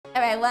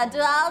Alright, what do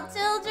all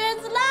children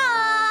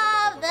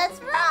love?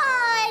 That's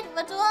right!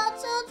 What do all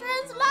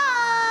children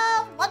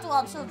love? What do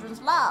all children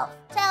love?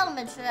 Tell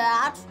me,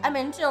 chat. I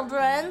mean,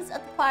 children's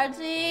at the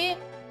party.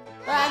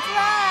 That's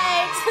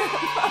right!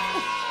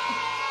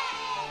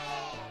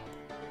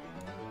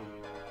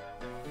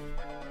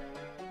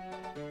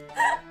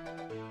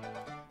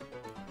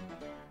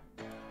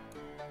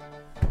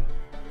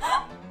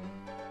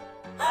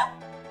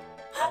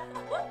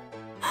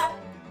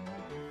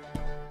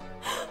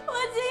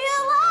 What do you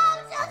love,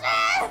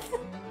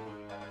 children?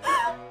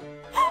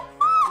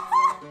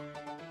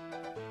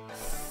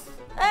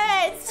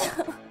 Alright,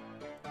 so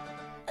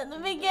at the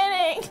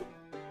beginning,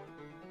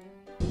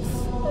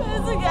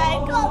 there's a guy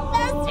called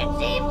Master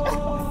Chief.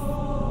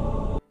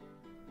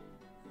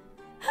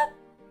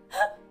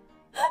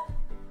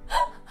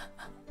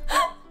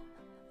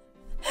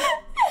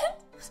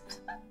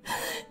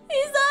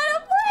 He's on a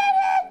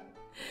planet,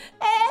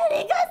 and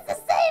he got to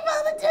save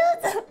all the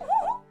dudes.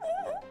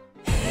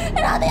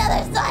 And on the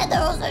other side,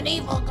 there was an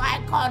evil guy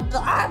called the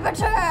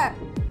Arbiter.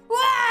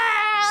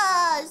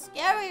 Wow!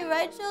 Scary,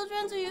 right,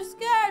 children? Are you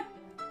scared?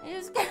 Are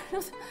you scared?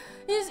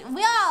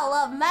 We all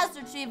love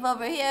Master Chief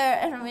over here,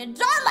 and we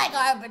don't like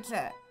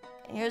Arbiter.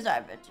 Okay, here's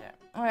Arbiter.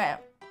 Alright.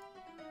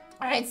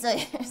 Alright, so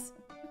here's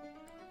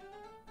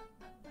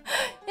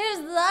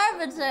the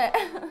Arbiter.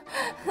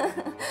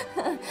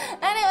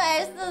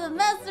 Anyway, so the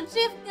Master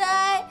Chief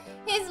guy,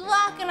 he's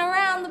walking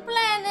around the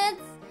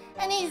planets,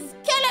 and he's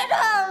killing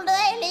all the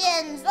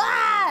aliens.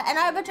 Ah! And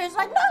Arbiter's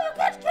like, no, you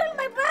can't kill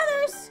my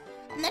brothers.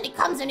 And then he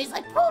comes and he's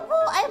like, Pooh,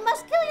 Pooh, I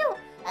must kill you.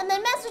 And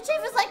then Master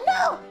Chief is like,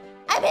 no,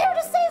 I'm here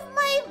to save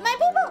my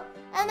people.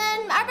 And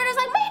then Arbiter's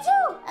like, me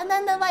too. And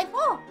then they're like,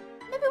 oh,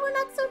 maybe we're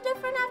not so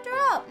different after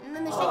all. And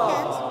then they shake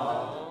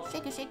hands.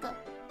 Shake a, shake a.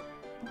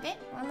 Okay,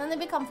 and then they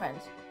become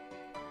friends.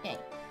 Okay.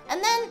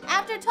 And then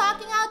after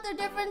talking out their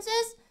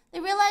differences, they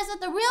realize that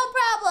the real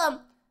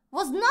problem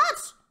was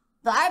not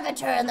the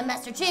Arbiter and the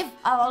Master Chief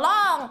all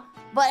along,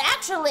 but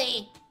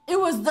actually it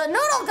was the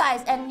noodle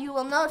guys. And you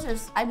will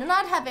notice I do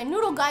not have a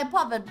noodle guy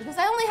puppet because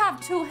I only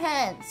have 2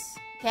 hands.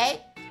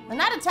 Okay? They're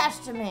not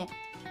attached to me,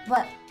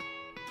 but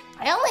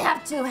I only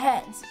have 2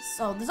 hands,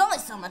 so there's only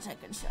so much I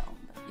can show.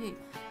 If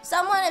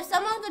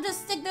someone could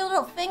just stick their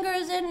little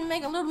fingers in and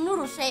make a little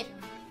noodle shape,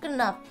 good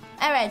enough.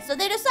 All right, so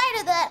they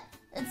decided that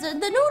it's the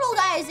noodle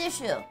guy's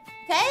issue.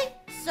 Okay,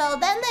 so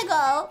then they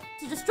go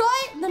to destroy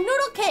the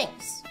Noodle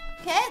Kings.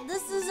 Okay,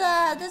 this is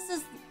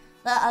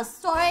a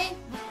story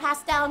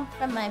passed down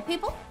from my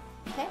people.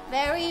 Okay,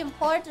 very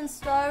important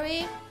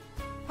story,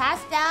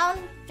 passed down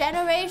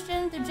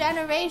generation to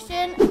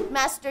generation.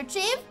 Master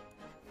Chief,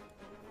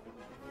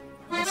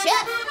 the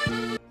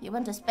chef, he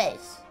went to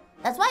space.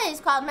 That's why he's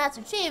called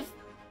Master Chief.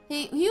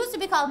 He used to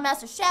be called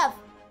Master Chef,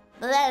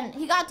 but then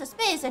he got to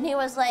space and he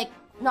was like,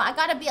 no, I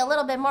gotta be a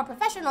little bit more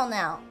professional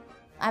now.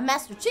 I'm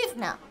Master Chief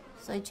now.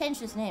 So he changed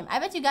his name. I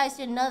bet you guys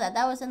didn't know that.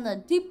 That was in the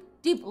deep,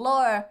 deep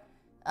lore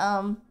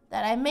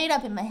that I made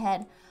up in my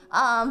head.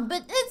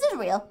 But it's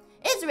real.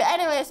 It's real.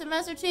 Anyway, so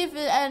Master Chief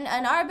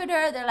and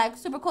Arbiter, they're like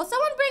super cool.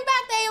 Someone bring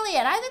back the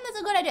alien. I think that's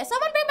a good idea.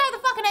 Someone bring back the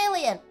fucking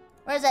alien.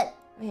 Where is it?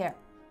 Over here.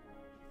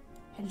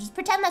 Okay, just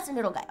pretend that's a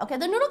noodle guy. Okay,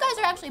 the noodle guys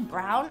are actually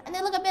brown, and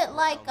they look a bit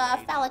like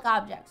phallic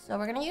objects. So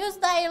we're gonna use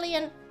the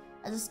alien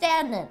as a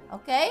stand-in,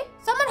 okay?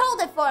 Someone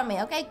hold it for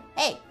me, okay?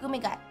 Hey,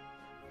 Gumi guy.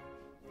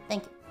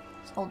 Thank you.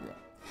 Just hold it.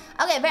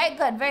 Okay, very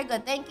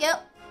good, thank you.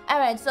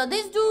 Alright, so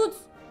these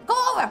dudes go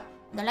over.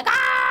 They're like,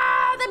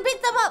 ah! They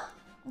beat them up.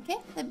 Okay?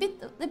 They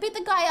beat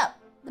the guy up.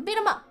 They beat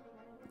him up.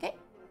 Okay?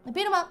 They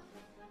beat him up.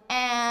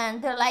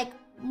 And they're like,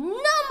 no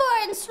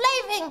more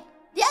enslaving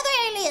the other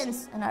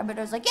aliens. And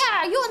Arbiter's like,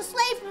 yeah, you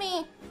enslaved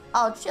me.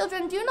 Oh,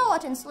 children, do you know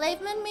what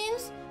enslavement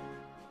means?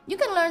 You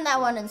can learn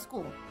that one in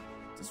school.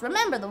 Just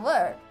remember the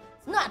word.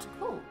 It's not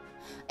cool.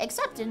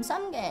 Except in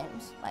some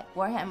games, like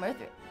Warhammer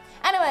 3.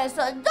 Anyway, so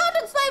don't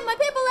enslave my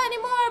people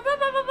anymore. Blah,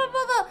 blah, blah, blah,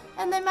 blah, blah.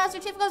 And then Master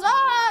Chief goes,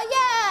 oh,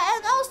 yeah,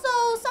 and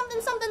also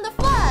something, the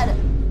flood.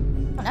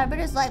 And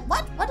Arbiter's like,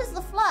 what? What is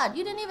the flood?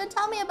 You didn't even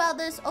tell me about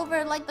this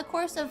over, like, the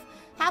course of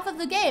half of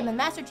the game. And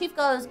Master Chief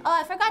goes, oh,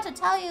 I forgot to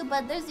tell you,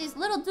 but there's these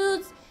little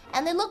dudes,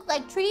 and they look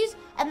like trees,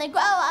 and they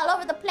grow all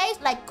over the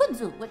place like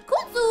kudzu. With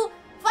kudzu,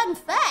 fun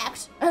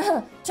fact,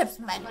 chips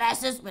my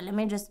glasses, but let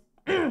me just,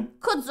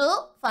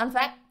 kudzu, fun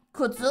fact,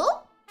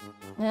 kudzu?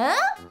 Huh?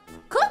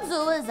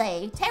 Kudzu is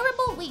a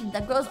terrible weed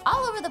that grows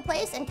all over the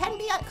place and can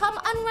become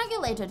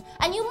unregulated.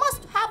 And you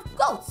must have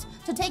goats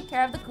to take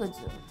care of the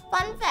kudzu.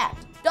 Fun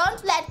fact,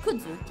 don't let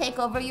kudzu take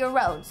over your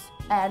roads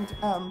and,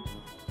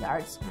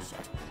 yards and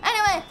shit.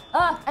 Anyway,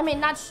 I mean,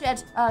 not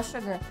shit,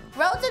 sugar.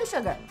 Roads and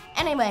sugar.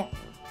 Anyway,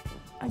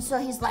 and so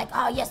he's like,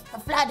 oh yes, the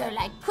flood are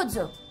like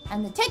kudzu.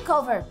 And they take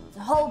over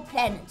the whole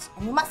planet,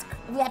 and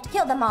we have to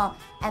kill them all.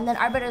 And then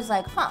Arbiter's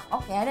like, huh,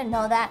 okay, I didn't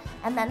know that.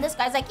 And then this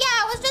guy's like,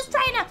 yeah, I was just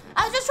trying to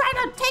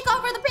take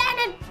over the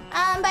planet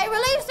by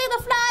releasing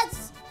the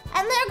floods,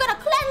 and they're gonna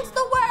cleanse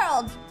the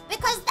world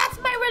because that's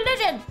my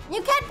religion.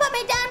 You can't put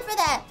me down for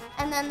that.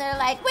 And then they're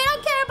like, we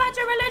don't care about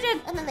your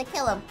religion. And then they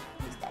kill him.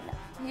 He's dead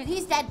now.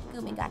 He's dead,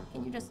 Gumi guy.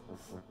 Can you just?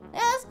 Yeah,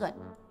 that's good.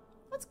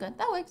 That's good.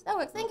 That works. That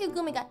works. Thank you,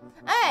 Gumi guy.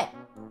 All right.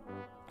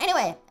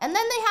 Anyway, and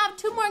then they have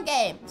 2 more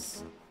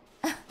games.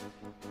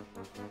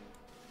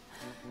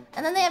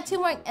 And then they have two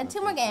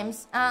more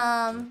games.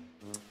 And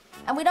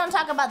we don't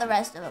talk about the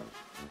rest of them.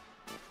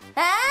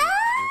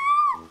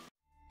 Ah!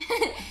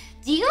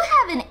 Do you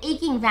have an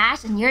aching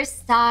rash on your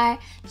star?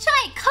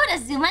 Try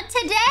Kodazuma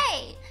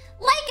today!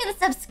 Like and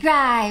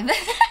subscribe!